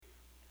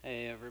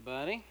Hey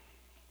everybody,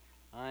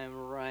 I'm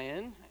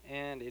Ryan,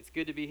 and it's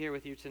good to be here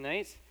with you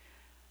tonight.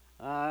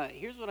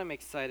 Here's what I'm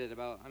excited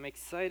about. I'm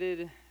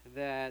excited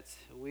that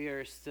we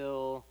are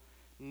still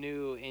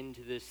new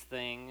into this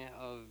thing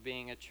of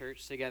being a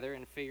church together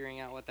and figuring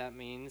out what that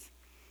means.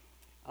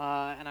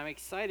 And I'm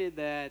excited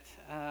that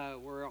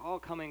we're all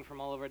coming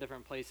from all of our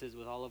different places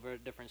with all of our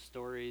different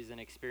stories and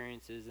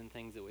experiences and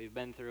things that we've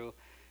been through.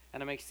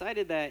 And I'm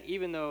excited that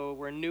even though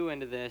we're new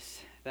into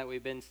this, that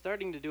we've been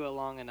starting to do it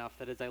long enough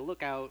that as I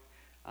look out,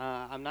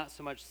 I'm not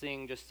so much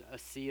seeing just a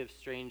sea of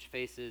strange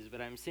faces,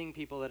 but I'm seeing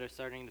people that are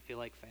starting to feel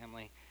like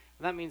family.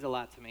 And that means a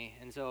lot to me.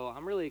 And so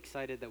I'm really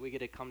excited that we get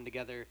to come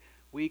together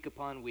week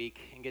upon week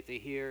and get to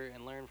hear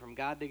and learn from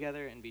God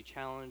together and be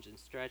challenged and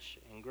stretch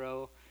and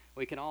grow.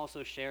 We can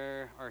also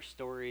share our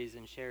stories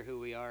and share who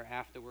we are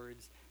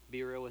afterwards,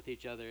 be real with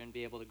each other, and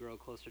be able to grow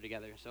closer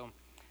together. So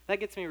that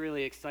gets me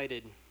really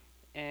excited.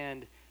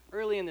 And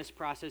early in this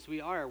process,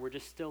 we're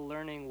just still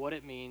learning what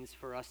it means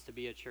for us to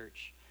be a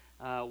church.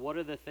 What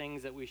are the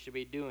things that we should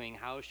be doing?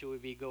 How should we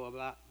be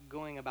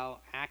going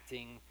about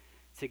acting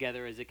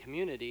together as a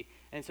community?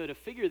 And so to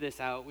figure this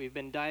out, we've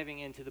been diving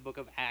into the book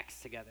of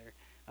Acts together.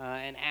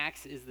 And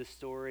Acts is the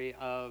story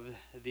of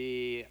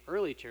the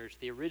early church,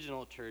 the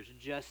original church,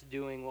 just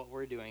doing what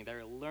we're doing.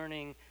 They're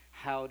learning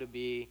how to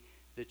be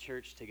the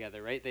church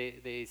together, right?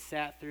 They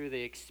sat through,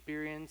 they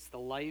experienced the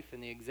life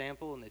and the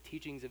example and the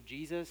teachings of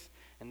Jesus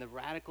and the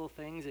radical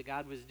things that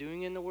God was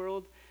doing in the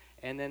world.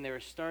 And then they were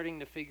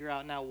starting to figure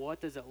out now what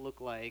does it look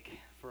like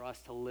for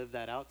us to live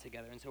that out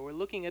together. And so we're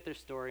looking at their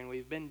story, and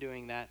we've been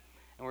doing that.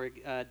 And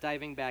we're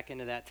diving back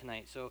into that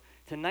tonight. So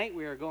tonight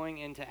we are going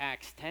into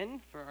Acts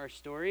 10 for our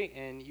story,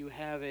 and you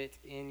have it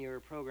in your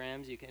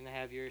programs. You can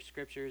have your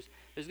scriptures.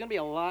 There's going to be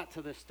a lot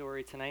to this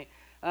story tonight.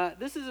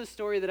 This is a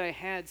story that I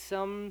had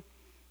some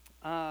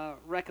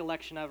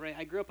recollection of. Right,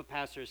 I grew up a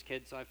pastor's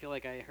kid, so I feel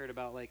like I heard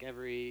about like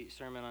every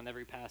sermon on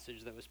every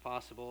passage that was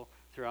possible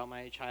throughout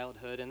my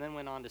childhood, and then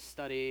went on to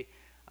study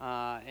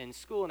in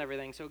school and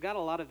everything. So got a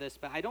lot of this,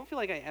 but I don't feel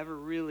like I ever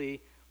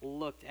really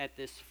looked at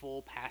this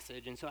full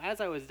passage. And so as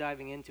I was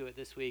diving into it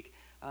this week,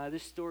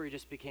 this story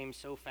just became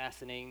so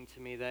fascinating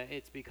to me that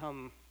it's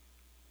become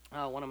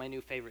one of my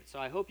new favorites. So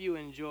I hope you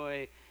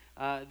enjoy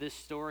this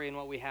story and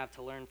what we have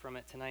to learn from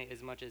it tonight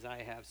as much as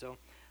I have. So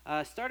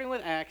starting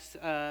with Acts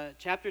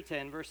chapter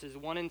 10, verses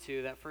 1 and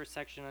 2, that first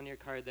section on your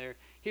card there,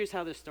 here's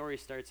how the story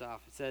starts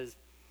off. It says,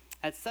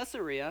 "At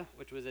Caesarea,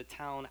 which was a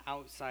town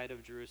outside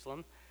of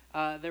Jerusalem,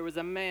 there was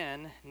a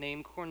man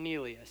named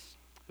Cornelius,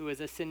 who was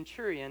a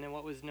centurion in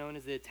what was known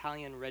as the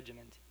Italian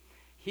regiment.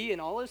 He and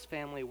all his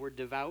family were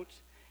devout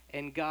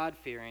and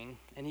God-fearing,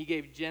 and he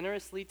gave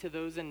generously to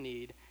those in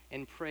need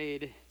and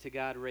prayed to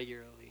God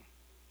regularly."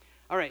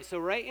 All right, so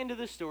right into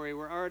the story,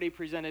 we're already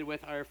presented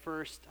with our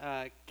first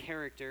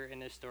character in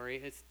this story.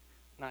 It's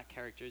not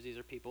characters, these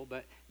are people,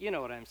 but you know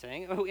what I'm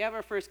saying. We have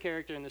our first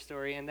character in the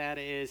story, and that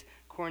is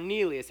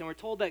Cornelius. And we're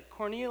told that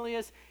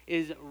Cornelius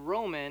is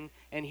Roman,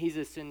 and he's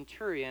a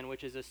centurion,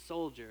 which is a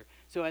soldier.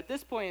 So at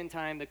this point in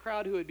time, the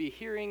crowd who would be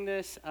hearing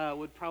this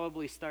would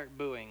probably start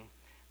booing,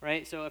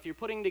 right? So if you're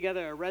putting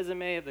together a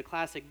resume of the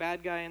classic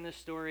bad guy in this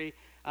story,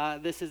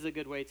 this is a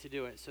good way to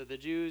do it. So the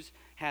Jews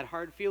had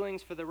hard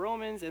feelings for the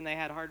Romans, and they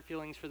had hard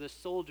feelings for the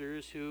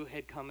soldiers who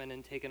had come in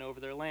and taken over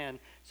their land.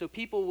 So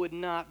people would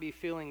not be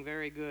feeling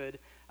very good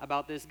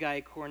about this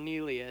guy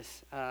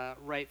Cornelius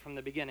right from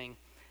the beginning.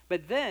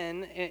 But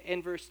then,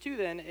 in verse 2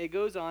 then, it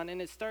goes on,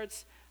 and it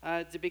starts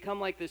to become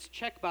like this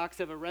checkbox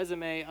of a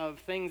resume of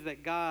things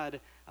that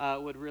God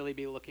would really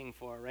be looking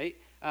for, right?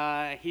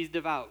 He's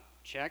devout,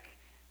 check.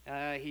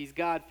 He's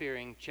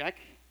God-fearing, check.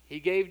 He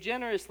gave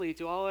generously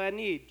to all I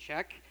need,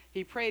 check.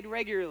 He prayed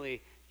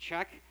regularly,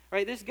 check.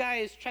 Right, this guy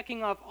is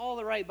checking off all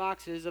the right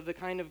boxes of the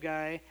kind of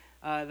guy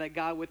that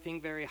God would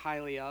think very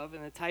highly of,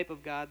 and the type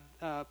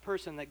of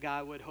person that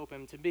God would hope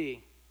him to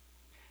be.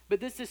 But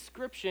this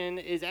description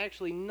is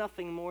actually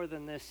nothing more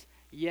than this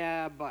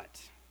yeah,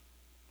 but.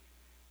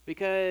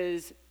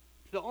 Because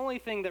the only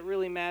thing that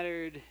really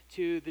mattered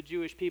to the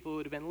Jewish people who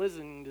had been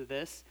listening to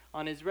this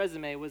on his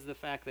resume was the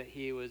fact that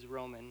he was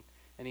Roman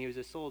and he was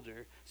a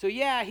soldier. So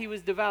yeah, he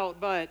was devout,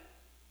 but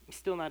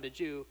still not a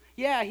Jew.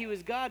 Yeah, he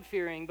was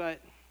God-fearing,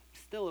 but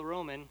still a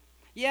Roman.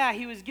 Yeah,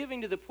 he was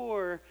giving to the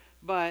poor,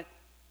 but,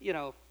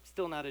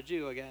 still not a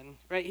Jew again,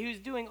 right? He was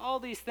doing all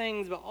these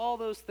things, but all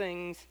those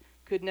things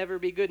could never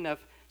be good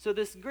enough. So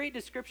this great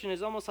description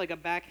is almost like a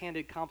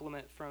backhanded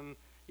compliment from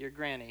your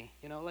granny,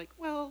 like,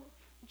 well,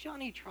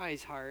 Johnny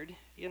tries hard,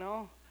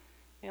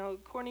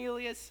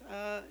 Cornelius,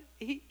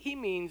 he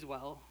means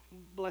well,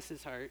 bless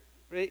his heart,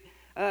 right?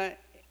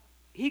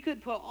 He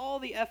could put all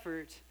the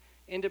effort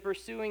into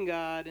pursuing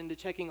God, into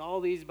checking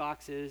all these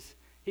boxes.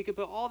 He could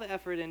put all the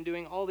effort in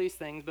doing all these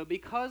things, but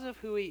because of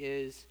who he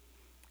is,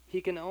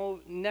 he can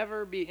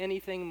never be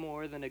anything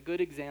more than a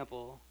good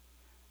example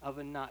of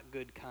a not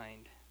good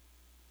kind.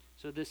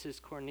 So this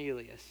is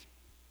Cornelius.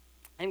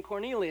 And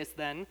Cornelius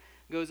then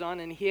goes on,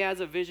 and he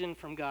has a vision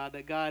from God,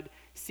 that God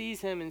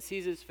sees him and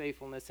sees his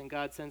faithfulness, and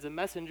God sends a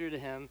messenger to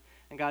him,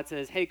 and God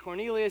says, "Hey,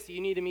 Cornelius,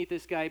 you need to meet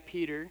this guy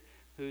Peter,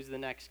 who's the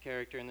next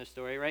character in the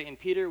story, right? And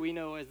Peter, we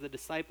know as the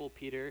disciple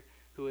Peter,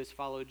 who has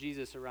followed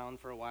Jesus around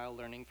for a while,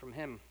 learning from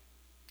him.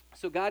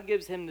 So God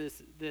gives him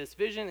this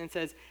vision and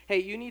says, hey,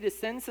 you need to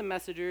send some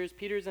messengers.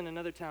 Peter's in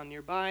another town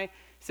nearby.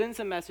 Send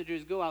some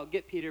messengers, go out,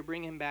 get Peter,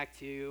 bring him back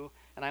to you,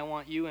 and I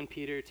want you and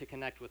Peter to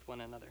connect with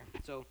one another.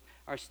 So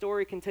our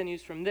story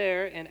continues from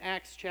there in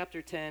Acts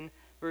chapter 10,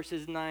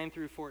 verses 9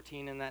 through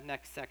 14 in that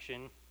next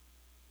section.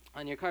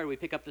 On your card, we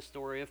pick up the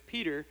story of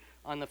Peter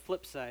on the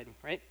flip side,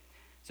 right?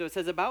 So it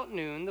says, about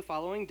noon the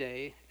following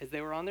day, as they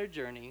were on their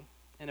journey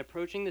and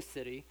approaching the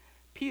city,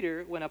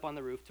 Peter went up on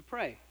the roof to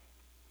pray.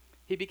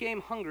 He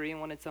became hungry and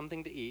wanted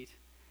something to eat,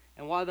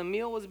 and while the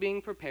meal was being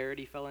prepared,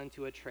 he fell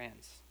into a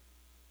trance.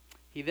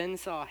 He then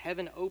saw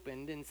heaven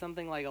opened and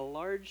something like a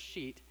large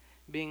sheet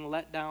being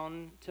let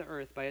down to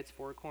earth by its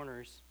four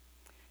corners.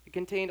 It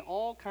contained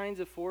all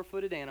kinds of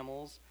four-footed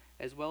animals,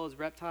 as well as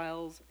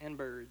reptiles and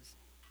birds.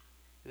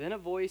 Then a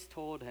voice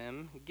told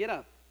him, get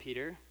up,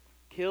 Peter,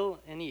 kill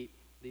and eat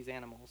these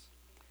animals.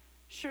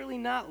 Surely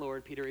not,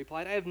 Lord, Peter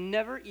replied. I have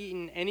never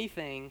eaten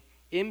anything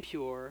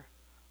impure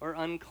or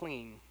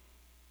unclean.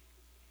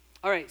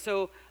 All right,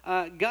 so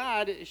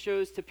God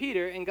shows to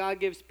Peter, and God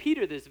gives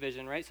Peter this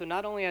vision, right? So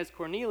not only has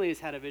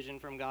Cornelius had a vision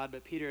from God,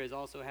 but Peter has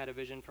also had a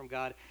vision from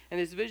God. And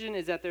this vision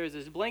is that there is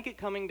this blanket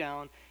coming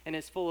down, and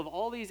it's full of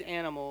all these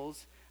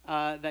animals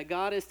that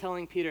God is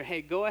telling Peter,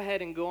 hey, go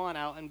ahead and go on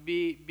out and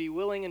be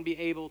willing and be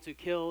able to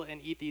kill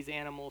and eat these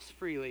animals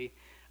freely.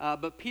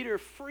 But Peter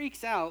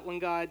freaks out when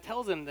God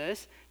tells him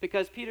this,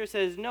 because Peter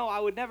says, no, I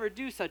would never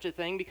do such a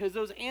thing, because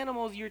those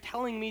animals you're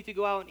telling me to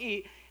go out and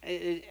eat,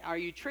 are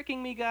you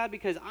tricking me, God?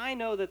 Because I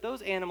know that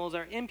those animals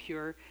are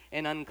impure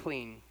and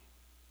unclean.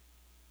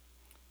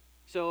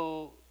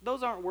 So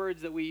those aren't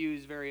words that we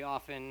use very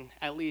often,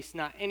 at least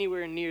not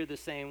anywhere near the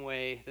same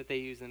way that they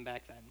used them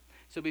back then.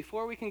 So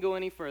before we can go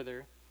any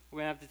further, we're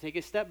going to have to take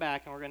a step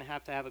back, and we're going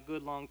to have a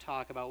good long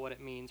talk about what it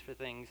means for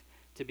things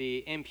to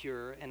be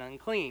impure and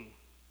unclean.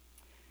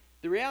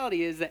 The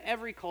reality is that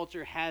every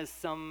culture has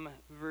some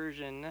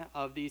version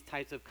of these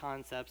types of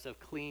concepts of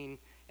clean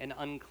and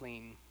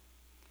unclean.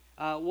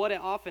 What it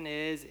often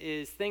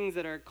is things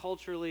that are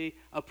culturally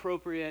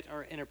appropriate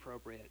or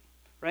inappropriate,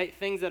 right?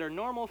 Things that are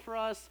normal for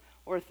us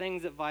or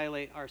things that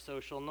violate our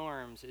social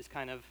norms is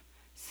kind of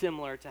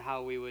similar to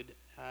how we would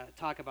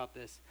talk about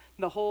this.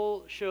 The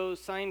whole show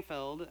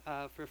Seinfeld,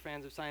 for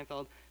fans of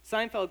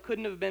Seinfeld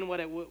couldn't have been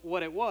what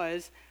it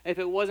was if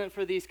it wasn't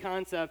for these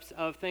concepts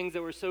of things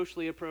that were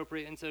socially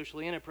appropriate and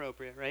socially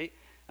inappropriate, right?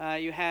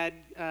 You had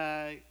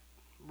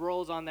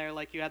roles on there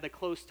like you had the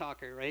close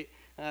talker, right?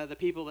 The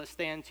people that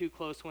stand too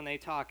close when they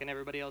talk and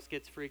everybody else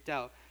gets freaked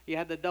out. You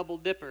had the double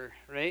dipper,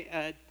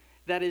 right?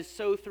 That is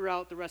so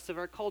throughout the rest of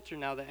our culture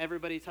now that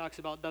everybody talks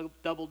about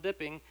double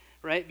dipping,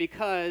 right?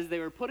 Because they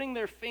were putting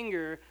their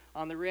finger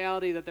on the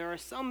reality that there are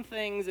some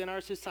things in our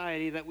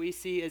society that we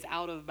see as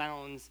out of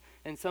bounds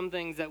and some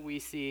things that we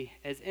see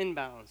as in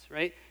bounds,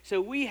 right?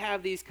 So we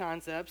have these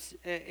concepts,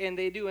 and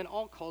they do in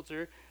all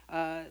culture,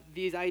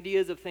 these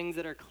ideas of things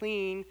that are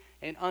clean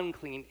and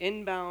unclean,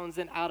 in bounds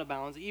and out of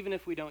bounds, even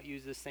if we don't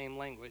use the same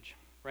language,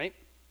 right?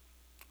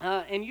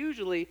 And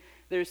usually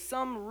there's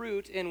some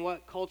root in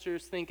what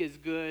cultures think is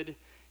good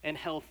and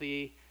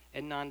healthy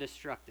and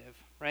non-destructive,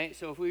 right?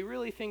 So if we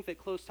really think that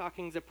close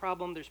talking is a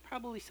problem, there's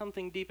probably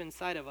something deep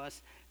inside of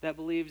us that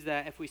believes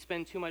that if we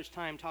spend too much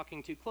time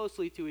talking too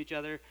closely to each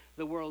other,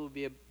 the world will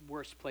be a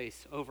worse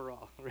place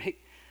overall, right?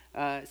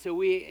 So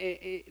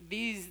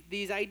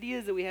these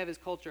ideas that we have as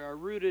culture are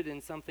rooted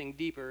in something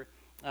deeper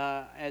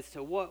as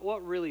to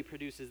what really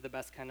produces the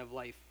best kind of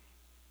life.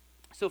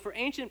 So for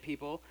ancient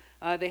people,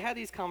 they had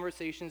these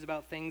conversations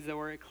about things that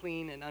were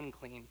clean and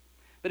unclean.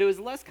 But it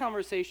was less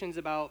conversations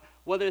about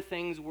whether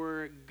things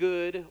were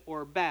good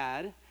or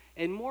bad,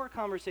 and more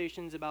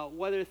conversations about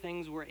whether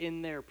things were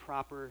in their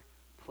proper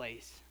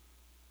place.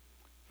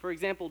 For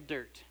example,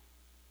 dirt.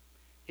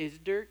 Is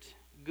dirt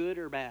good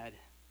or bad?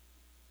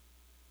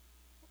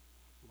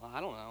 Well,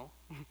 I don't know.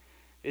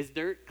 Is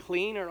dirt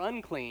clean or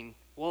unclean?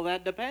 Well,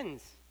 that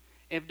depends.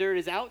 If dirt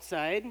is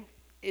outside,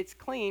 it's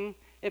clean.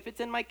 If it's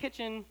in my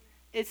kitchen,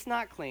 it's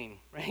not clean,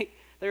 right?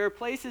 There are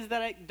places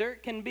that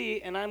dirt can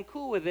be, and I'm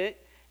cool with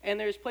it, and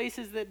there's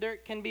places that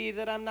dirt can be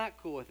that I'm not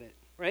cool with it,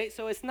 right?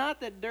 So it's not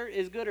that dirt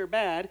is good or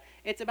bad.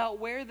 It's about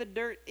where the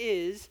dirt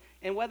is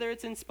and whether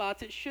it's in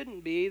spots it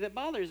shouldn't be that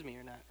bothers me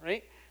or not,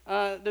 right?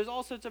 There's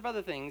all sorts of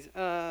other things.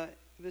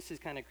 This is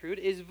kind of crude.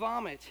 Is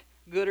vomit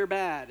good or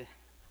bad?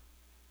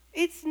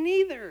 It's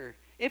neither.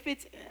 If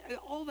it's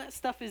all that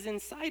stuff is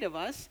inside of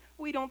us,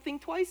 we don't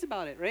think twice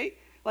about it, right?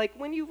 Like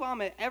when you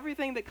vomit,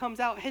 everything that comes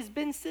out has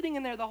been sitting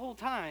in there the whole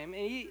time,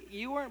 and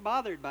you weren't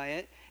bothered by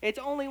it. It's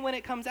only when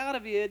it comes out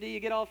of you do you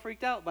get all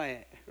freaked out by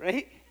it,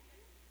 right?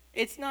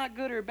 It's not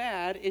good or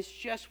bad. It's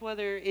just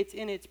whether it's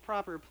in its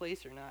proper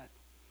place or not.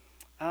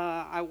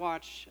 I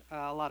watch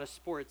a lot of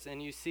sports,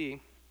 and you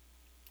see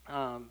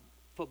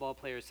football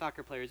players,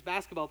 soccer players,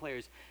 basketball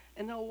players.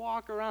 and they'll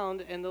walk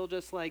around and they'll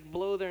just like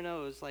blow their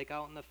nose like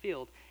out in the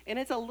field. And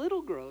it's a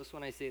little gross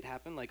when I see it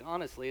happen. Like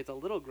honestly, it's a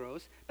little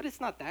gross, but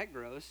it's not that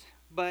gross.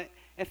 But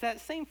if that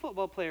same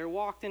football player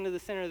walked into the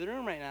center of the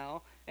room right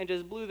now and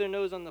just blew their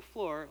nose on the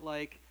floor,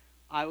 like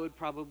I would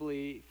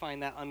probably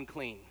find that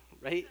unclean,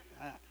 right?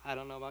 I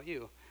don't know about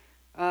you.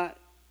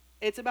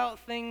 It's about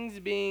things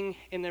being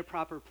in their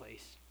proper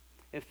place.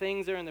 If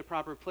things are in their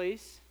proper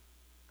place,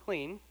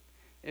 clean.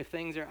 If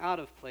things are out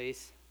of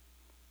place,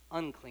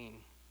 unclean.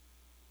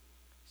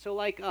 So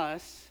like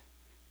us,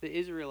 the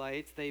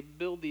Israelites, they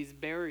build these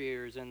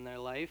barriers in their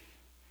life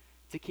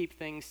to keep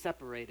things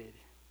separated.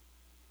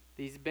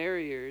 These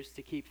barriers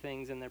to keep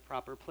things in their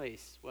proper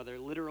place, whether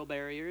literal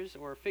barriers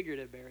or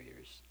figurative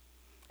barriers.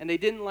 And they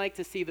didn't like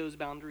to see those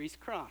boundaries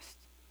crossed.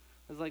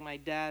 It was like my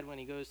dad when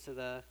he goes to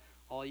the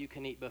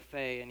all-you-can-eat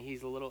buffet, and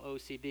he's a little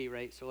OCD,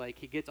 right? So, like,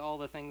 he gets all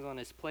the things on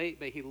his plate,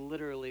 but he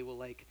literally will,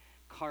 like,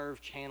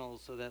 carve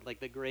channels so that, like,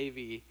 the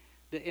gravy.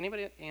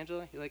 Anybody,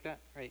 Angela, you like that?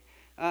 Right.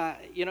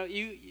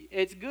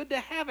 It's good to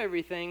have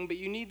everything, but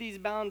you need these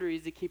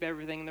boundaries to keep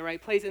everything in the right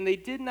place. And they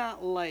did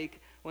not like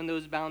when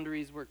those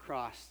boundaries were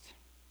crossed.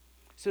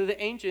 So the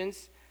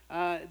ancients,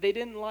 they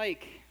didn't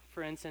like,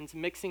 for instance,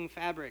 mixing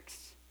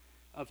fabrics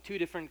of two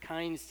different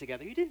kinds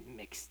together. You didn't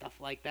mix stuff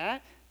like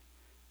that.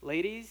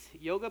 Ladies,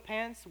 yoga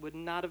pants would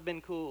not have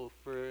been cool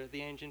for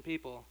the ancient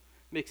people,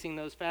 mixing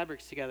those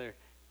fabrics together.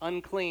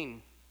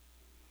 Unclean.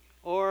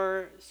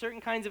 Or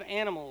certain kinds of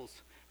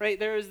animals, right?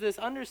 There is this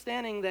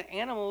understanding that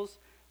animals,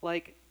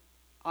 like,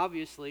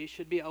 obviously,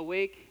 should be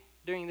awake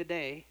during the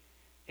day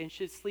and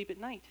should sleep at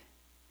night.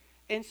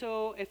 And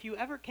so if you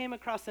ever came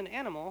across an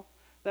animal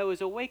that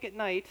was awake at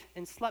night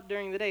and slept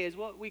during the day, is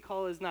what we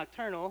call as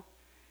nocturnal,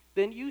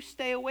 then you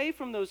stay away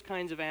from those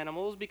kinds of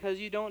animals because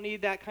you don't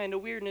need that kind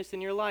of weirdness in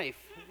your life,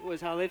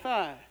 was how they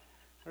thought,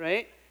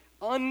 right?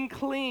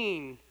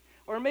 Unclean.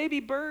 Or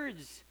maybe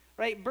birds,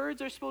 right? Birds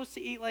are supposed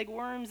to eat like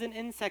worms and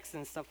insects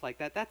and stuff like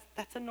that.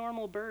 That's a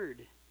normal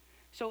bird.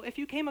 So if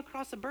you came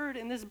across a bird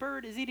and this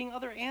bird is eating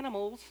other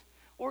animals,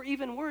 or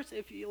even worse,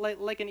 if you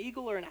like an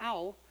eagle or an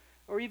owl,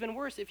 or even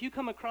worse, if you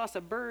come across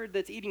a bird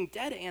that's eating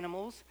dead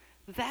animals,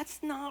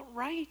 that's not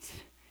right.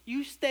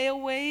 You stay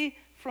away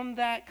from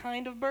that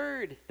kind of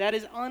bird. That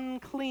is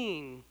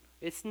unclean.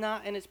 It's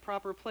not in its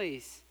proper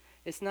place.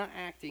 It's not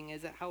acting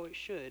as how it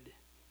should.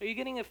 Are you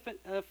getting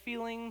a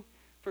feeling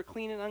for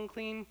clean and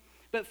unclean?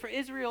 But for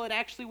Israel, it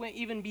actually went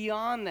even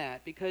beyond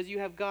that because you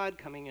have God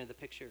coming into the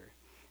picture.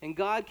 And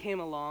God came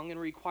along and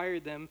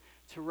required them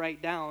to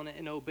write down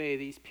and obey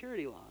these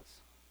purity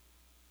laws.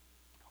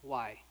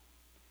 Why?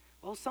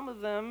 Well, some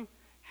of them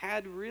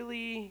had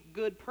really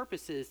good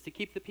purposes to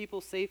keep the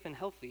people safe and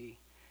healthy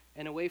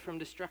and away from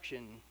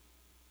destruction.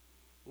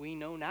 We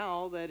know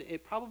now that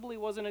it probably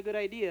wasn't a good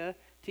idea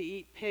to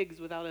eat pigs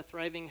without a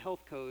thriving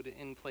health code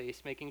in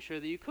place, making sure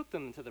that you cook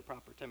them to the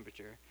proper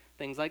temperature,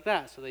 things like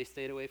that, so they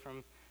stayed away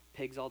from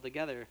pigs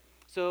altogether.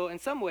 So in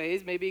some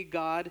ways, maybe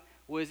God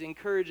was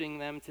encouraging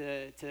them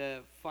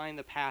to find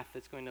the path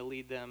that's going to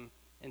lead them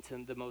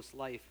into the most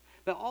life.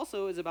 But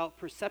also is about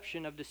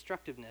perception of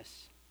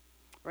destructiveness,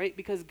 right?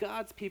 Because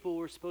God's people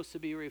were supposed to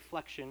be a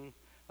reflection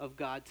of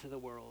God to the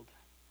world.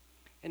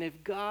 And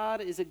if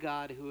God is a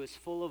God who is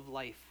full of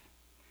life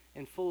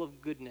and full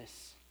of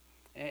goodness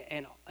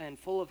and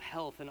full of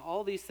health and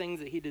all these things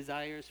that he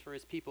desires for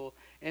his people,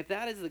 if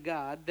that is the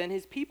God, then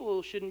his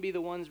people shouldn't be the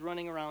ones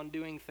running around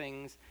doing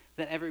things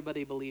that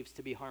everybody believes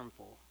to be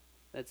harmful.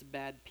 That's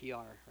bad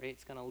PR, right?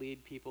 It's going to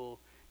lead people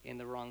in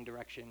the wrong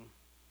direction.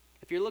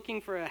 If you're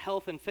looking for a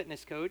health and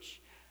fitness coach,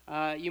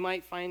 you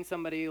might find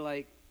somebody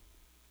like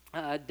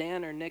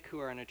Dan or Nick who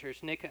are in a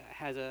church. Nick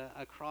has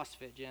a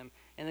CrossFit gym,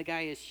 and the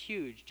guy is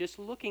huge. Just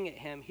looking at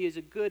him, he is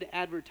a good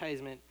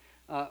advertisement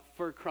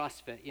for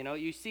CrossFit. You know,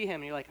 you see him,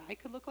 and you're like, I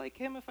could look like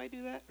him if I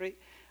do that, right?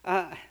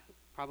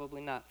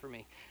 Probably not for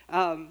me.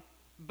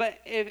 But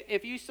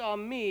if you saw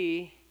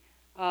me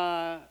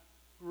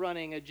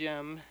running a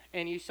gym,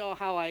 and you saw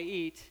how I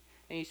eat,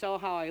 and you saw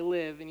how I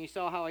live, and you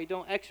saw how I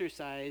don't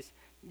exercise,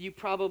 you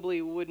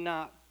probably would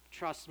not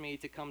trust me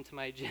to come to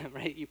my gym,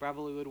 right? You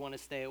probably would want to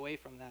stay away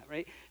from that,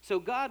 right? So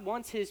God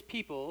wants his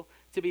people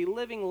to be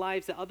living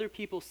lives that other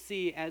people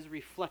see as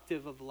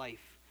reflective of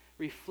life,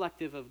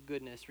 reflective of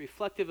goodness,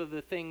 reflective of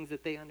the things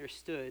that they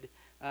understood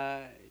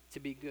to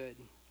be good.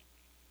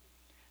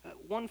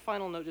 One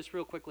final note, just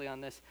real quickly on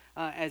this.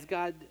 As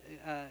God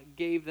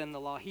gave them the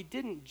law, he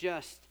didn't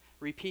just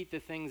repeat the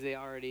things they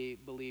already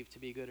believed to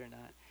be good or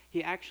not.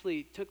 He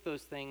actually took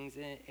those things,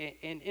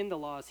 and in the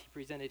laws he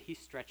presented, he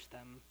stretched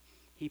them.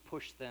 He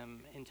pushed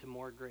them into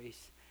more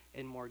grace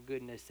and more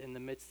goodness in the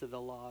midst of the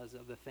laws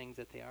of the things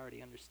that they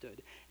already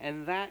understood.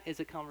 And that is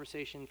a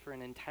conversation for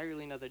an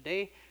entirely another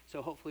day,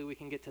 so hopefully we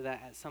can get to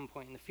that at some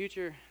point in the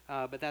future,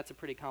 but that's a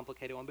pretty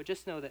complicated one. But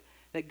just know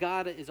that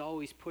God is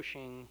always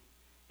pushing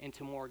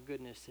into more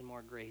goodness and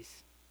more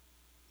grace.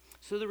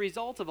 So the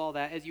result of all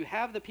that is you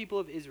have the people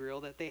of Israel,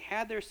 that they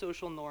had their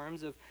social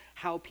norms of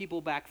how people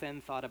back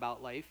then thought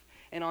about life.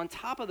 And on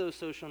top of those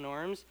social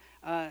norms,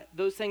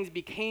 those things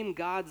became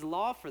God's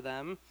law for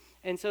them.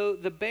 And so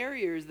the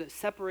barriers that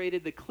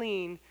separated the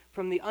clean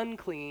from the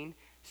unclean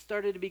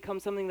started to become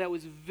something that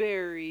was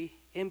very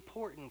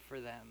important for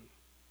them.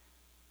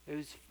 It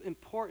was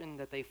important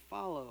that they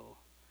follow,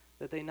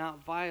 that they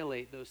not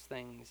violate those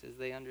things as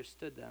they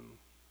understood them.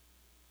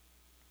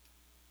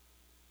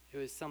 It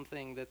was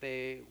something that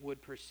they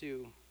would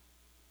pursue.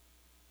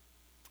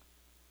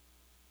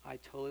 I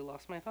totally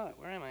lost my thought.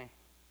 Where am I?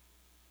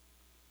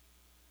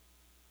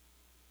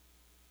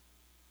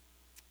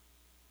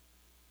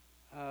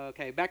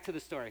 Okay, back to the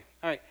story.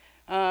 All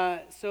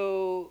right.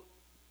 So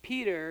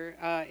Peter,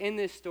 in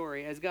this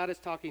story, as God is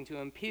talking to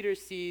him, Peter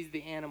sees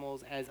the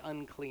animals as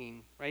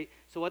unclean, right?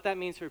 So what that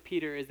means for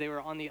Peter is they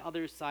were on the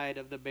other side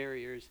of the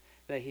barriers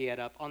that he had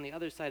up, on the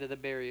other side of the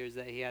barriers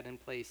that he had in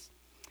place.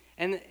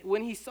 And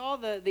when he saw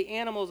the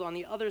animals on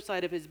the other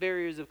side of his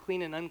barriers of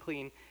clean and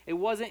unclean, it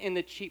wasn't in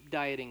the cheap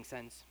dieting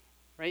sense,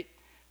 right?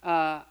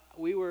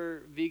 We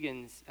were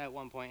vegans at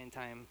one point in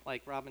time,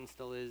 like Robin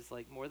still is,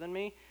 like more than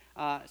me.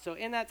 So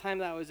in that time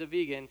that I was a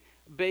vegan,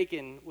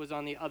 bacon was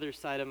on the other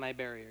side of my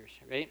barriers,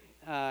 right?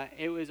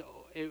 It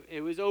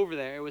was over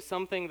there. It was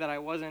something that I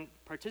wasn't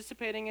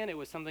participating in. It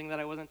was something that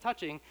I wasn't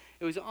touching.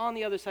 It was on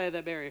the other side of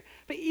that barrier.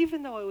 But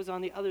even though it was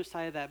on the other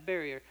side of that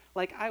barrier,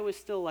 like I was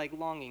still like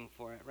longing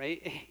for it,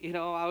 right?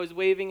 I was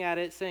waving at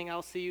it, saying,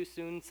 "I'll see you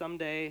soon,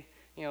 someday."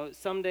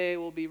 Someday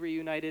we'll be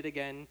reunited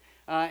again.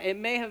 It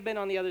may have been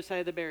on the other side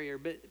of the barrier,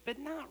 but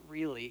not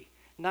really.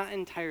 Not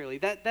entirely.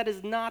 That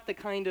is not the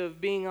kind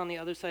of being on the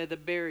other side of the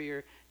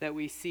barrier that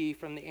we see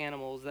from the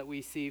animals, that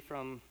we see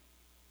from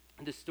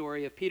the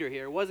story of Peter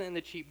here. It wasn't in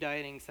the cheap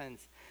dieting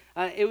sense.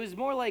 It was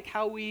more like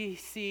how we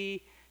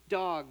see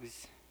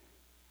dogs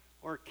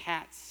or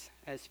cats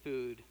as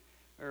food,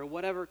 or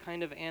whatever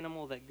kind of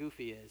animal that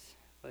Goofy is.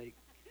 Like,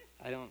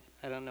 I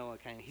don't know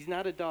what kind. He's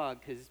not a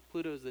dog because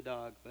Pluto's the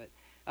dog, but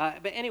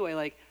anyway,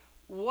 like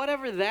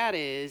whatever that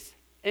is,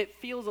 it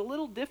feels a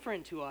little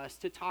different to us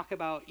to talk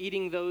about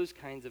eating those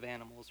kinds of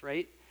animals,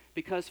 right?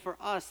 Because for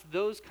us,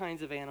 those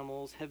kinds of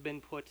animals have been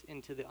put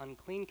into the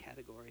unclean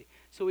category.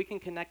 So we can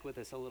connect with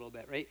this a little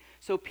bit, right?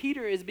 So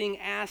Peter is being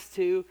asked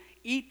to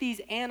eat these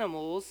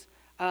animals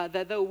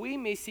that though we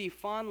may see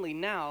fondly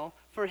now,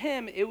 for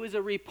him it was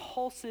a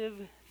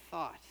repulsive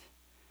thought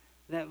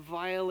that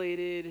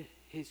violated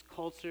his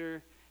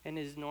culture and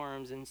his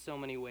norms in so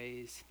many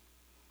ways.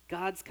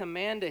 God's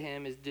command to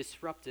him is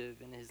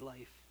disruptive in his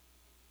life.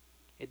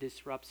 It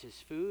disrupts his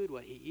food,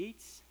 what he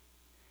eats.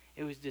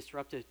 It was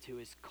disruptive to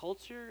his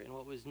culture and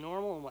what was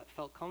normal and what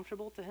felt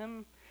comfortable to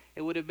him.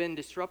 It would have been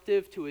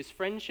disruptive to his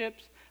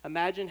friendships.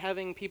 Imagine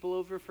having people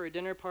over for a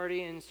dinner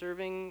party and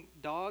serving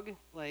dog.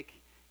 Like,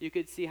 you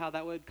could see how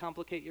that would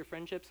complicate your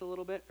friendships a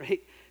little bit,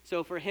 right?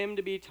 So for him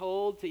to be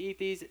told to eat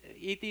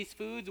these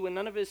foods when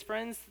none of his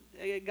friends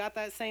got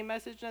that same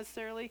message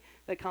necessarily,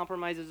 that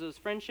compromises those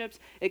friendships.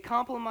 It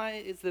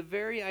compromises the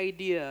very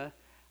idea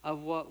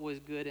of what was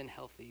good and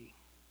healthy.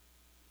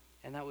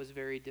 And that was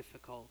very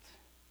difficult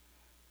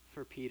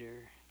for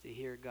Peter to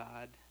hear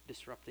God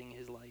disrupting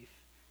his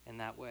life in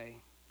that way.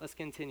 Let's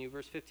continue.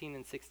 Verse 15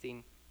 and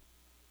 16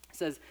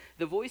 says,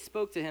 "The voice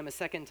spoke to him a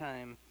second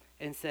time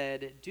and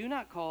said, 'Do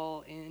not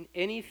call in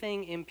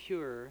anything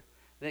impure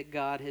that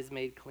God has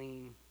made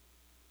clean.'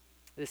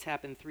 This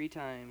happened 3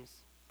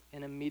 times,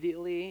 and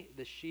immediately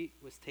the sheet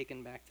was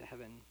taken back to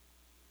heaven."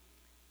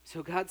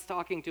 So God's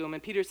talking to him,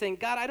 and Peter's saying,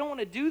 "God, I don't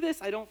want to do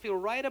this. I don't feel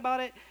right about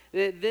it.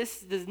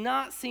 This does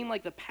not seem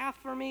like the path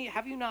for me.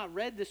 Have you not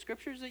read the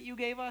scriptures that you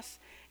gave us?"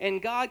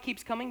 And God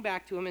keeps coming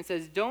back to him and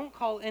says, "Don't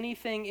call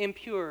anything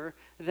impure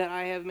that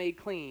I have made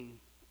clean.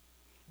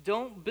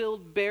 Don't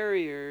build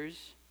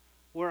barriers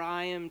where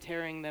I am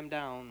tearing them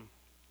down.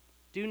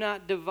 Do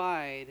not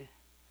divide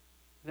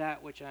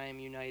that which I am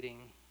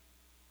uniting."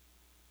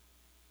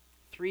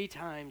 3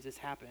 times this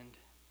happened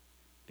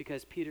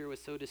because Peter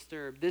was so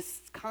disturbed.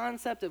 This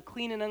concept of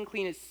clean and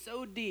unclean is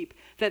so deep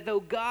that though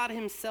God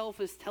himself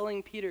is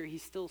telling Peter, he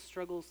still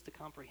struggles to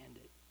comprehend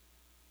it.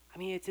 I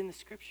mean, it's in the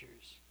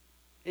scriptures.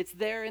 It's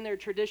there in their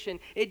tradition.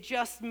 It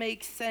just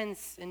makes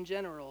sense in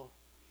general.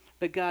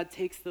 But God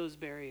takes those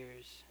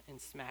barriers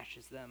and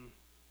smashes them.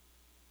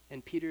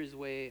 And Peter's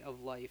way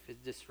of life is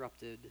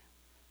disrupted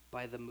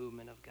by the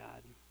movement of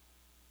God.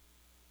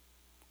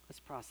 Let's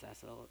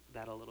process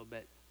that a little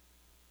bit.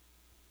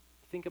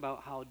 Think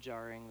about how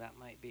jarring that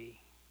might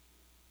be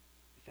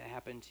if it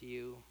happened to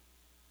you.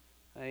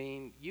 I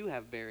mean, you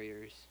have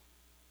barriers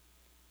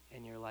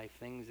in your life,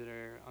 things that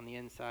are on the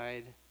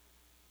inside,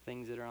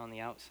 things that are on the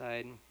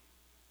outside.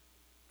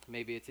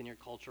 Maybe it's in your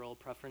cultural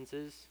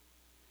preferences.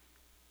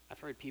 I've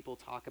heard people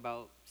talk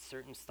about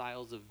certain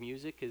styles of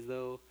music as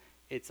though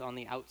it's on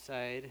the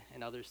outside,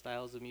 and other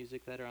styles of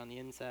music that are on the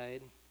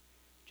inside,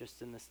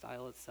 just in the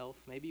style itself.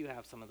 Maybe you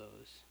have some of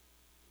those.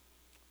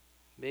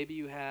 Maybe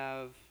you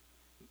have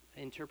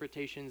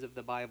interpretations of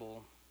the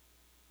Bible,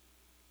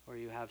 or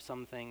you have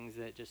some things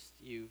that just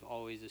you've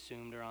always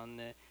assumed are on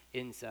the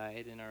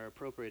inside and are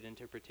appropriate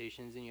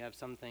interpretations, and you have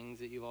some things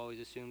that you've always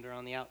assumed are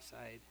on the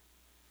outside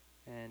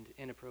and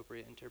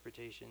inappropriate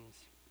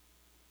interpretations.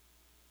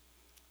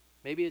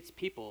 Maybe it's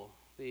people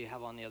that you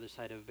have on the other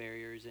side of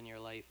barriers in your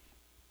life.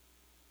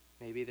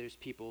 Maybe there's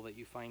people that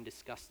you find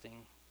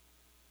disgusting,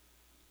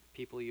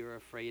 people you're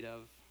afraid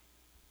of,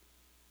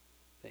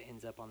 that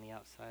ends up on the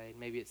outside.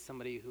 Maybe it's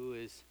somebody who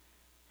has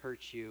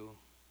hurt you.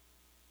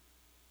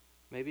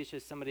 Maybe it's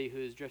just somebody who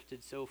has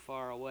drifted so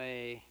far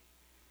away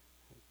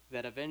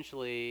that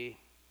eventually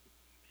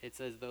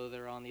it's as though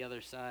they're on the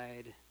other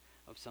side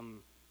of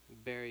some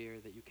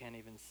barrier that you can't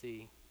even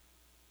see,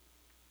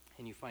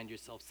 and you find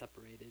yourself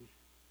separated.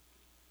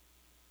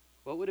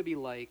 What would it be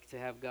like to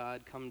have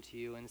God come to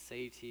you and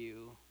say to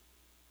you,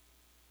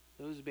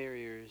 those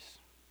barriers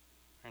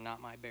are not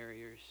my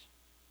barriers.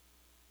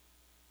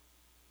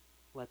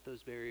 Let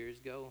those barriers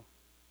go.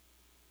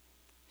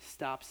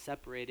 Stop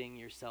separating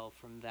yourself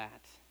from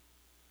that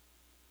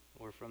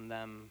or from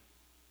them.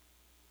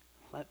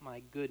 Let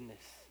my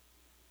goodness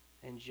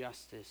and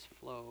justice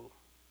flow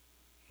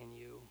in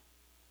you.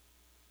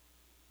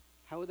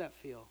 How would that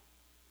feel?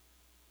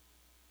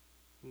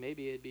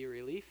 Maybe it'd be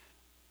relief.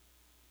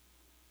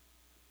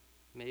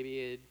 Maybe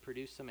it'd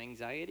produce some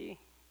anxiety.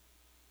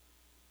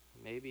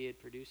 Maybe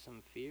it'd produce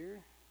some fear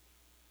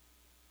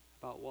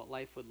about what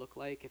life would look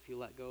like if you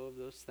let go of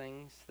those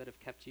things that have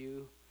kept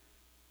you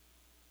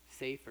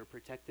safe or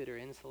protected or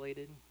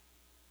insulated.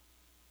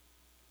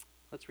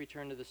 Let's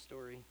return to the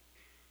story.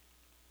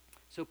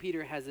 So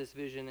Peter has this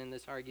vision and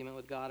this argument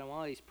with God, and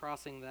while he's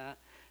processing that,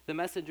 the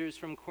messengers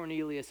from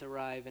Cornelius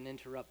arrive and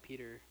interrupt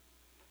Peter.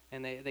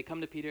 And they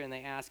come to Peter and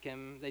they ask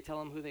him, they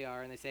tell him who they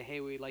are, and they say,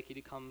 hey, we'd like you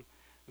to come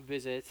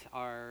visit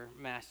our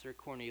master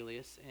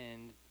Cornelius.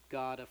 And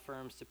God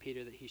affirms to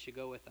Peter that he should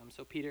go with them.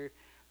 So Peter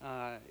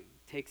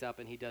takes up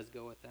and he does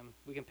go with them.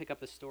 We can pick up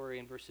the story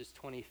in verses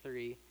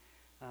 23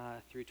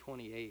 through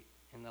 28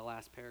 in the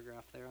last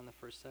paragraph there on the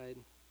first side.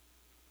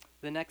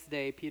 The next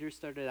day, Peter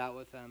started out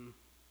with them,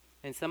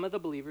 and some of the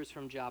believers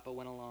from Joppa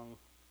went along.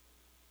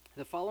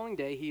 The following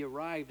day, he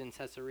arrived in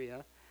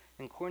Caesarea,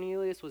 and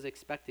Cornelius was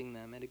expecting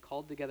them and had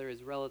called together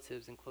his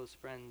relatives and close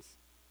friends.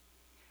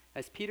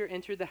 As Peter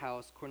entered the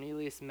house,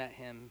 Cornelius met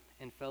him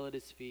and fell at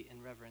his feet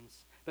in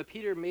reverence. But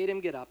Peter made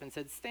him get up and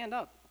said, stand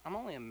up, I'm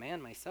only a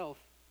man myself.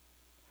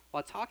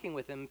 While talking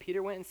with him,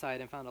 Peter went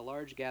inside and found a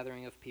large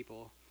gathering of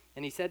people.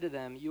 And he said to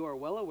them, you are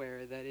well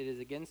aware that it is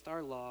against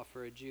our law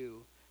for a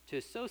Jew to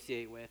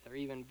associate with or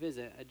even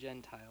visit a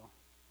Gentile.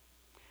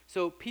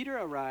 So Peter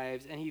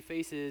arrives and he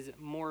faces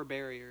more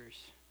barriers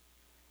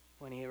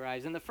when he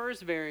arrives. And the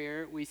first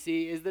barrier we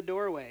see is the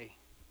doorway.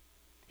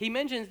 He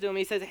mentions to him,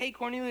 he says, hey,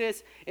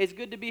 Cornelius, it's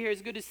good to be here,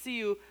 it's good to see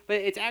you, but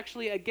it's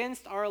actually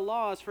against our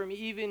laws for me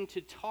even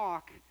to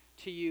talk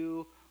to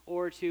you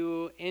or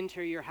to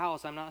enter your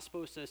house. I'm not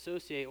supposed to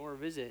associate or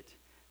visit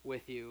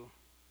with you.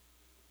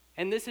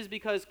 And this is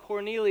because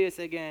Cornelius,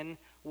 again,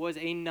 was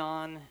a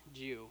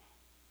non-Jew.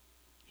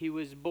 He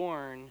was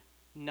born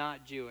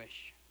not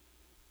Jewish,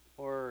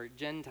 or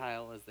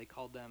Gentile as they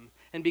called them.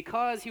 And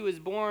because he was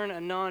born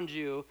a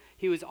non-Jew,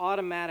 he was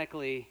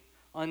automatically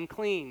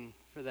unclean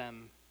for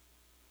them.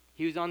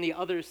 He was on the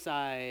other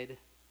side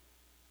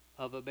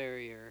of a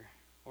barrier,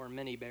 or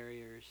many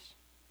barriers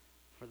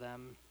for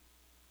them.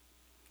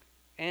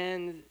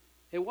 And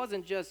it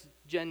wasn't just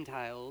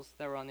Gentiles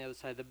that were on the other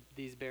side of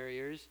these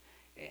barriers.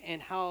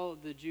 And how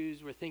the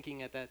Jews were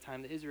thinking at that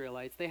time, the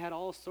Israelites, they had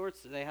all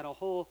sorts, they had a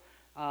whole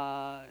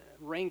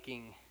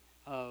ranking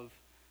of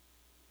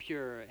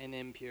pure and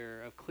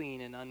impure, of clean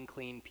and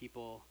unclean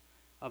people,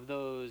 of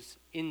those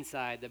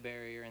inside the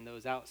barrier and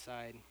those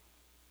outside.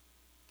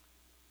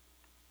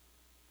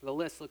 The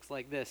list looks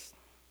like this.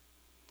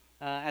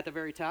 At the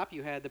very top,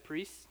 you had the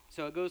priests.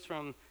 So it goes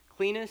from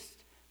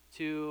cleanest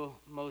to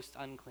most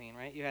unclean,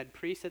 right? You had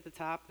priests at the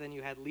top, then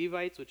you had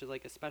Levites, which is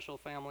like a special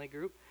family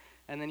group,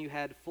 and then you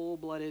had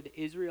full-blooded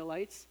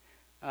Israelites,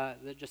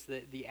 just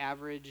the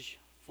average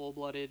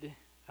full-blooded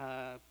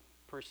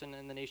person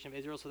in the nation of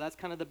Israel. So that's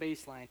kind of the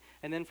baseline.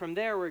 And then from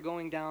there, we're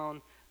going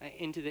down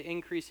into the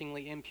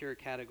increasingly impure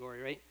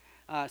category,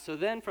 right? So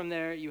then from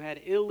there, you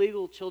had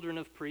illegal children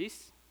of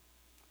priests,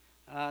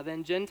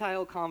 then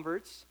Gentile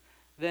converts,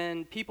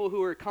 then people who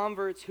were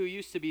converts who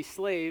used to be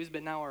slaves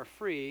but now are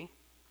free.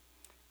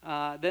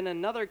 Then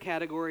another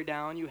category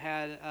down, you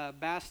had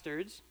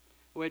bastards,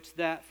 which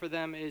that for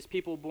them is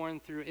people born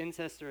through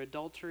incest or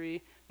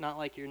adultery, not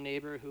like your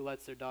neighbor who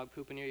lets their dog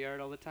poop in your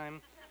yard all the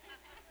time.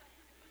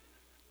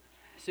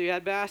 So you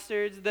had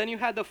bastards. Then you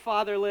had the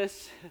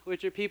fatherless,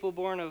 which are people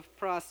born of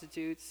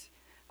prostitutes.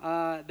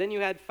 Then you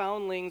had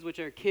foundlings, which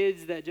are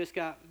kids that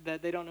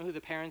that they don't know who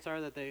the parents are,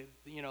 that they,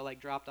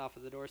 like dropped off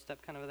at the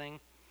doorstep kind of a thing.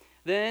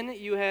 Then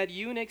you had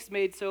eunuchs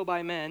made so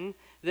by men,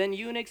 then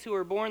eunuchs who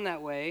were born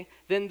that way,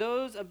 then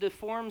those of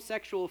deformed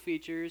sexual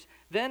features,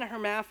 then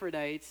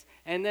hermaphrodites,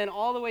 and then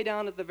all the way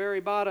down at the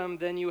very bottom,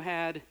 then you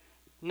had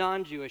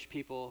non-Jewish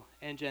people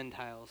and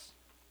Gentiles.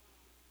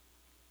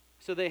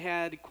 So they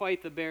had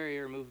quite the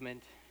barrier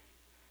movement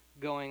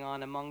going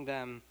on among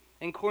them.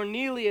 And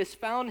Cornelius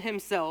found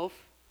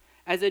himself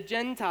as a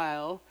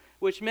Gentile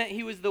which meant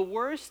he was the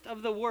worst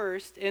of the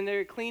worst in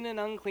their clean and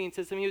unclean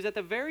system. He was at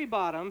the very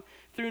bottom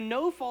through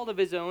no fault of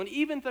his own,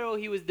 even though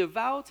he was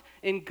devout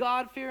and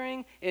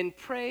God-fearing and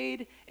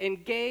prayed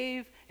and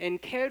gave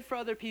and cared for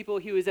other people.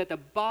 He was at the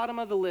bottom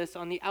of the list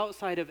on the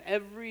outside of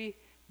every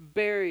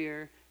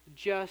barrier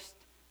just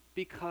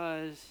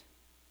because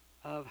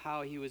of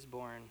how he was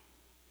born,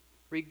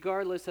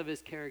 regardless of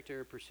his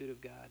character or pursuit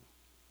of God.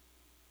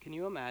 Can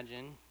you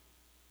imagine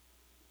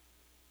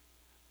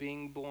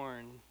being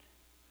born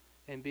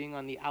and being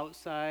on the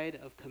outside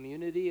of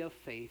community of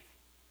faith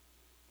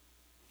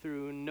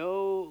through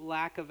no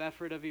lack of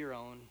effort of your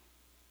own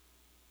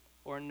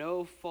or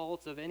no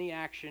fault of any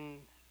action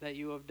that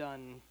you have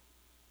done,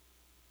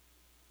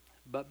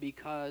 but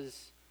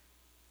because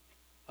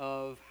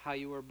of how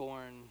you were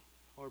born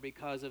or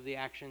because of the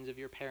actions of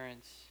your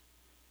parents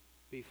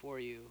before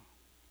you,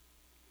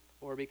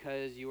 or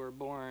because you were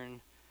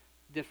born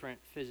different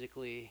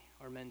physically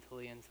or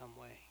mentally in some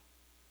way?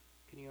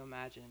 Can you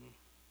imagine?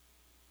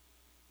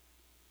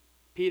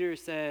 Peter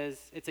says,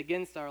 it's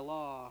against our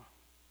law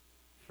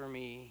for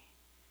me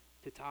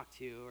to talk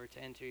to you or to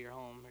enter your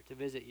home or to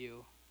visit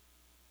you.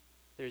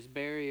 There's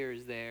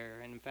barriers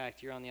there, and in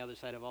fact, you're on the other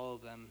side of all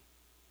of them.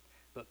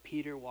 But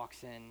Peter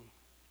walks in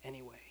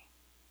anyway.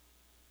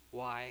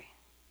 Why?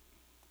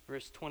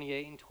 Verse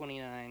 28 and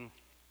 29.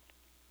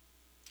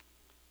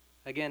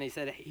 Again,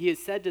 he has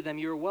said to them,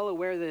 you are well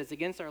aware that it's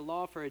against our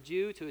law for a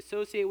Jew to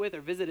associate with or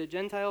visit a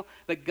Gentile,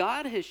 but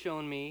God has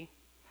shown me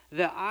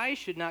that I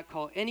should not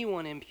call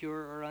anyone impure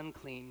or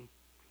unclean.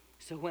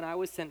 So when I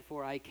was sent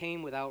for, I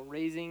came without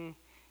raising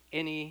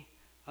any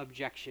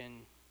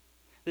objection.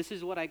 This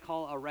is what I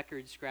call a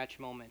record scratch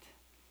moment,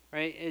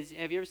 right?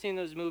 Have you ever seen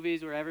those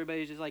movies where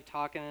everybody's just like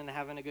talking and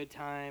having a good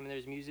time and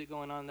there's music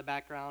going on in the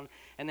background,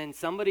 and then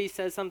somebody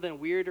says something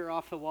weird or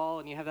off the wall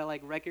and you have that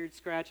like record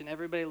scratch and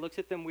everybody looks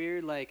at them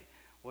weird like,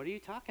 what are you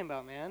talking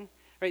about, man?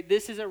 Right?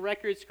 This is a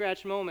record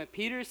scratch moment.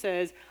 Peter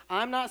says,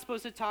 I'm not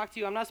supposed to talk to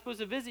you. I'm not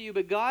supposed to visit you,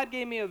 but God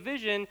gave me a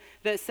vision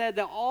that said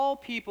that all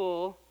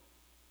people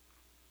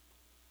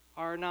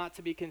are not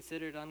to be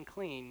considered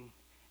unclean.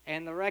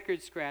 And the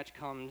record scratch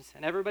comes,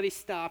 and everybody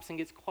stops and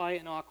gets quiet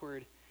and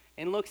awkward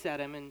and looks at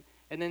him, and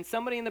then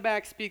somebody in the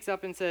back speaks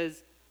up and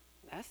says,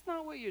 that's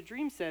not what your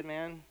dream said,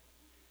 man.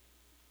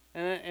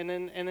 And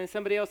then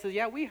somebody else says,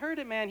 yeah, we heard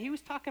it, man. He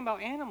was talking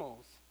about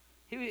animals.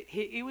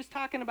 He was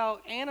talking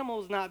about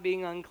animals not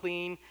being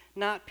unclean,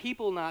 not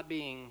people not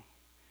being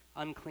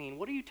unclean.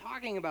 What are you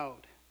talking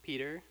about,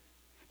 Peter?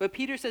 But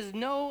Peter says,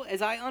 no,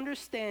 as I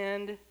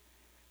understand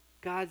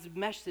God's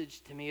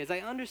message to me, as I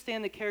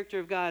understand the character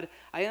of God,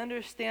 I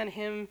understand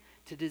him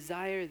to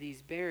desire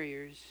these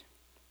barriers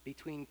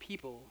between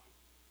people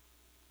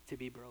to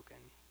be broken.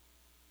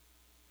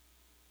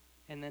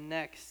 And then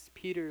next,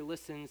 Peter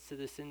listens to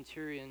the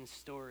centurion's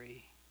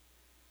story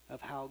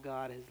of how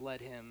God has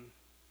led him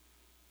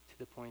to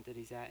the point that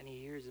he's at, and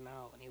he hears him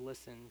out, and he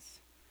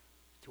listens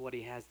to what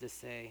he has to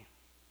say.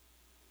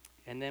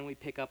 And then we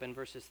pick up in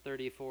verses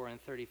 34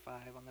 and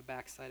 35 on the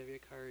back side of your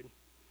card. It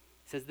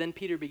says, then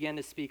Peter began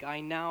to speak,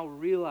 I now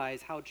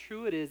realize how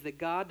true it is that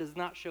God does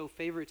not show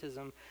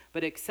favoritism,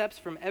 but accepts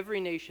from every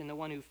nation the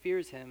one who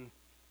fears him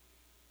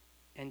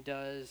and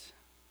does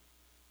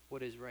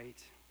what is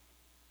right.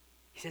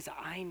 He says,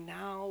 I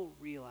now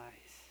realize.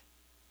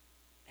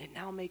 It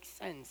now makes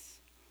sense.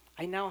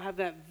 I now have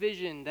that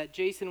vision that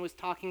Jason was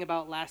talking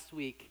about last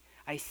week.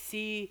 I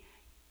see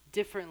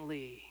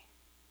differently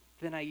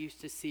than I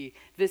used to see.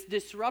 This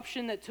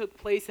disruption that took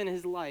place in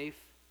his life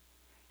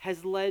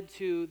has led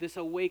to this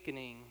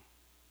awakening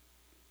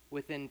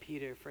within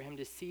Peter for him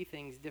to see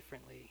things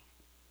differently.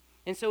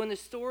 And so in the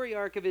story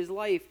arc of his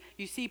life,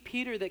 you see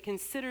Peter that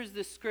considers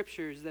the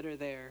scriptures that are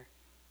there.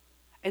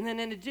 And then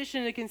in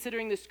addition to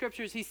considering the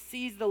scriptures, he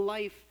sees the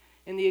life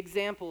and the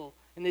example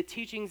and the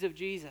teachings of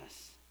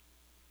Jesus.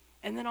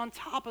 And then on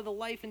top of the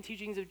life and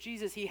teachings of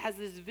Jesus, he has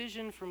this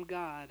vision from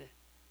God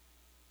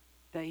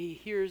that he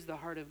hears the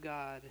heart of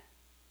God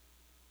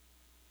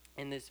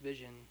in this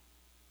vision.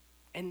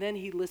 And then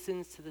he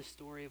listens to the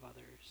story of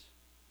others.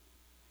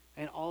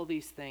 And all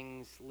these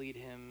things lead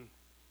him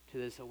to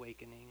this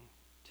awakening,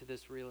 to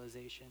this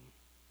realization.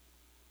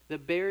 The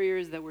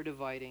barriers that were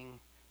dividing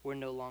were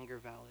no longer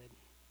valid.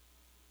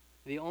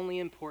 The only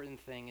important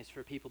thing is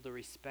for people to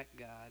respect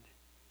God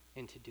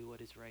and to do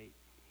what is right,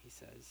 he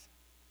says.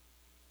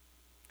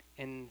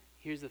 And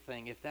here's the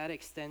thing, if that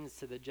extends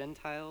to the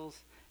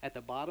Gentiles at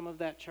the bottom of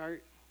that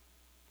chart,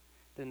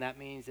 then that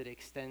means it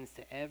extends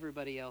to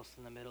everybody else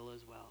in the middle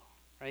as well,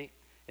 right?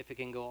 If it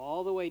can go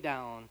all the way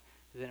down,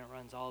 then it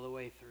runs all the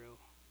way through.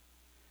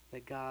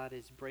 That God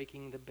is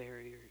breaking the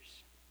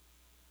barriers.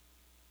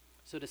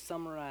 So to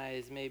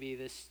summarize maybe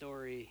this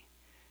story,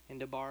 and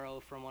to borrow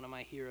from one of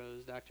my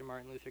heroes, Dr.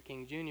 Martin Luther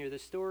King Jr., the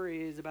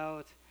story is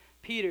about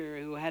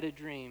Peter who had a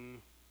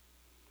dream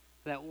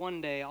that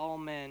one day all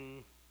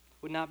men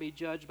would not be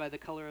judged by the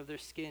color of their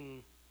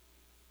skin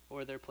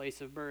or their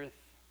place of birth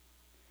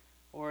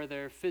or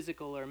their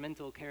physical or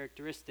mental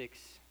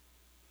characteristics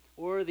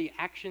or the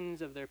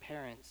actions of their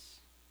parents,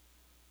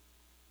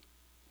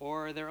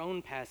 or their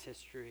own past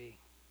history,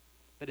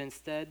 but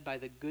instead by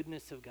the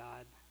goodness of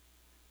God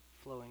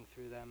flowing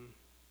through them.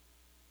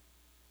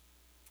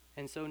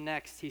 And so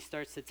next, he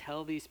starts to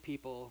tell these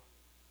people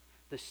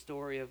the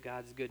story of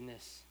God's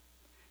goodness,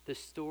 the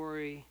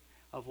story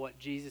of what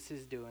Jesus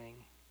is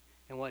doing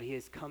and what he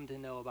has come to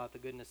know about the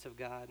goodness of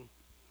God.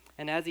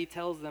 And as he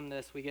tells them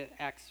this, we get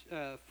Acts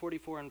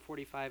 44 and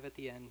 45 at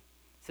the end.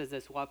 It says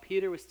this: while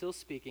Peter was still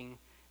speaking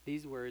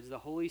these words, the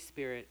Holy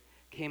Spirit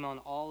came on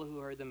all who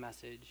heard the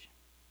message.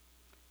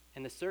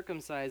 And the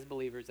circumcised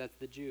believers, that's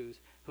the Jews,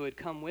 who had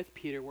come with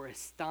Peter were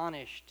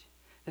astonished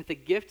that the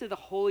gift of the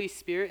Holy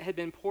Spirit had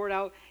been poured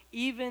out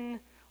even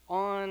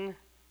on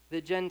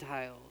the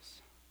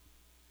Gentiles.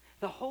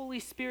 The Holy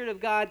Spirit of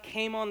God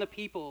came on the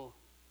people.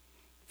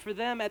 For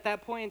them at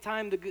that point in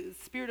time, the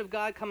Spirit of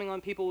God coming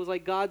on people was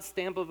like God's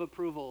stamp of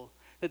approval,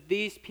 that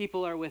these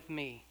people are with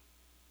me.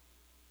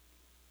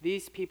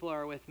 These people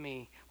are with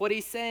me. What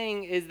he's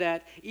saying is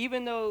that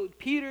even though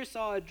Peter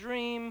saw a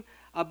dream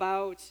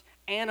about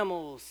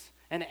animals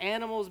and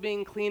animals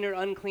being clean or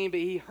unclean, but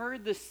he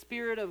heard the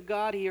Spirit of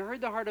God, he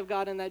heard the heart of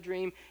God in that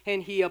dream,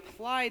 and he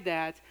applied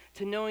that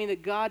to knowing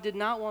that God did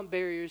not want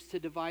barriers to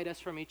divide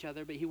us from each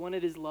other, but he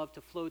wanted his love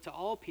to flow to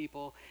all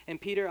people. And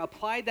Peter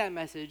applied that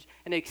message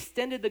and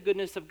extended the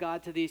goodness of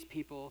God to these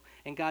people,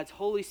 and God's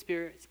Holy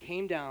Spirit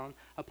came down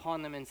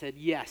upon them and said,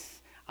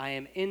 yes, I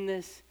am in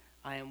this,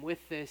 I am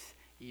with this,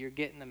 you're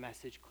getting the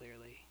message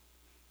clearly.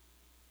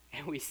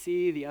 And we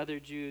see the other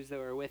Jews that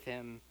were with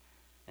him,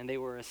 and they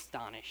were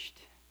astonished.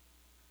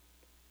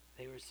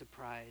 They were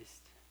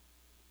surprised.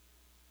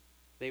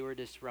 They were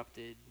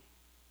disrupted.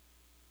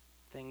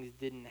 Things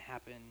didn't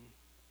happen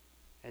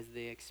as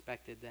they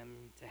expected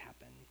them to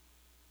happen.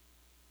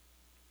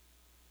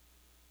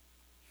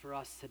 For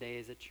us today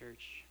as a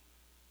church,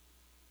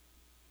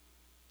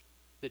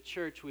 the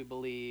church, we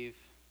believe,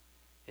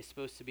 is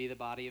supposed to be the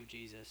body of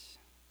Jesus,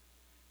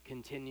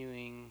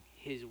 continuing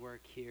his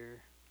work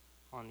here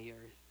on the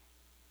earth.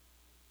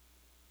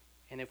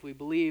 And if we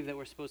believe that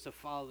we're supposed to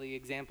follow the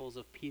examples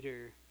of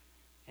Peter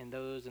and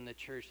those in the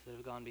church that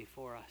have gone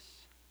before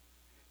us,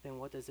 then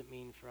what does it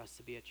mean for us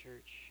to be a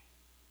church?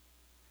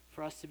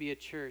 For us to be a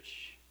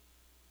church,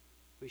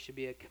 we should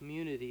be a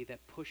community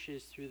that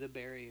pushes through the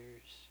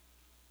barriers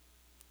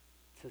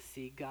to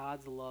see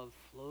God's love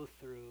flow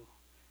through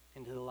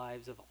into the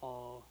lives of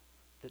all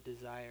that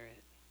desire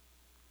it.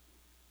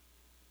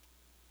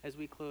 As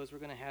we close, we're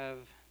going to have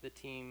the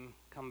team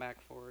come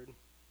back forward.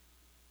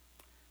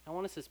 I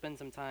want us to spend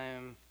some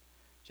time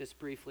just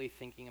briefly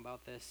thinking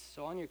about this.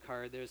 So on your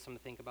card, there's some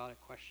think about it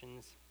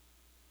questions.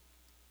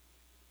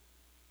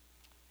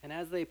 And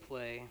as they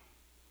play,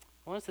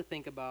 I want us to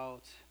think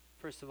about,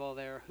 first of all,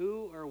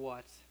 who or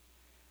what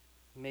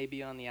may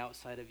be on the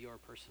outside of your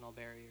personal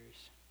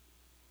barriers.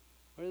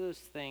 What are those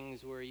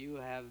things where you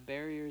have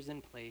barriers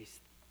in place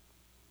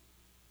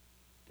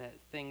that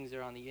things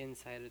are on the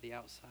inside or the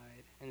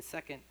outside? And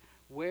second,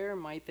 where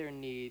might there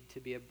need to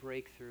be a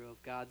breakthrough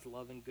of God's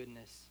love and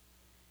goodness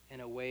in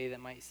a way that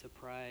might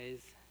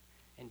surprise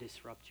and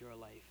disrupt your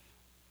life,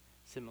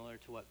 similar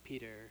to what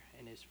Peter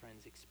and his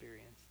friends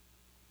experienced?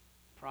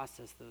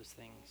 Process those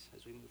things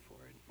as we move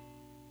forward.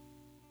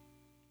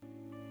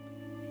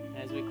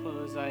 As we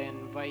close, I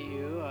invite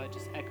you,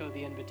 just echo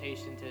the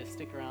invitation to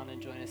stick around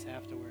and join us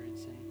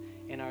afterwards.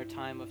 And in our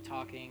time of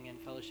talking and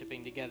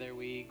fellowshipping together,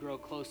 we grow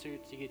closer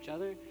to each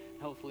other,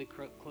 and hopefully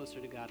closer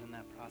to God in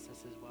that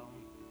process as well.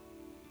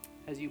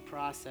 As you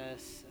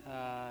process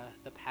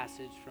the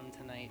passage from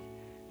tonight,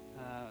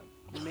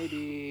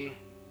 maybe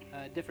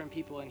different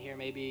people in here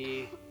may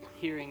be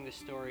hearing the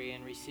story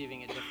and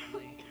receiving it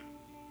differently,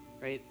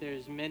 right?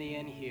 There's many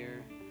in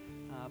here,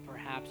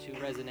 perhaps, who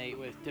resonate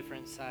with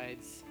different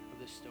sides of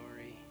the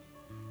story.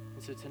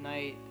 And so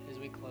tonight, as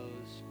we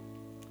close,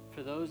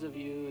 for those of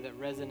you that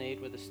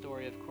resonate with the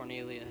story of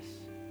Cornelius,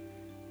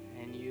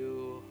 and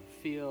you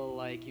feel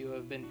like you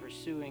have been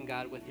pursuing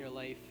God with your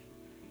life,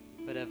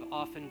 but have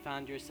often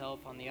found yourself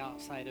on the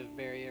outside of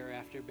barrier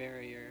after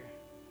barrier,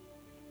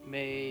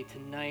 may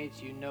tonight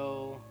you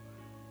know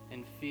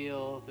and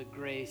feel the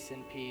grace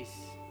and peace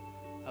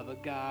of a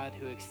God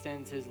who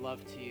extends his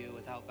love to you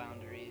without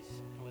boundaries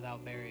and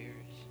without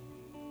barriers.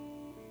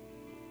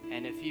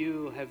 And if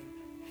you have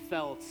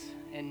felt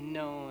and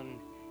known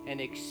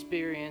and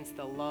experienced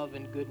the love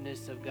and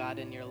goodness of God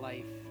in your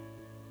life,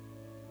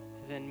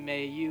 then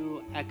may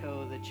you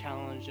echo the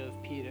challenge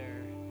of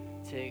Peter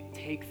to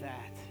take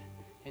that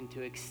and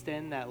to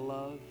extend that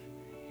love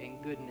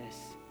and goodness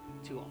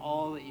to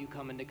all that you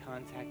come into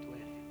contact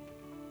with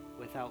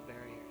without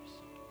barriers.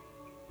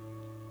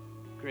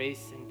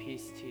 Grace and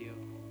peace to you.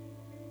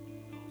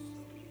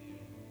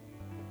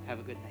 Have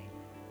a good night.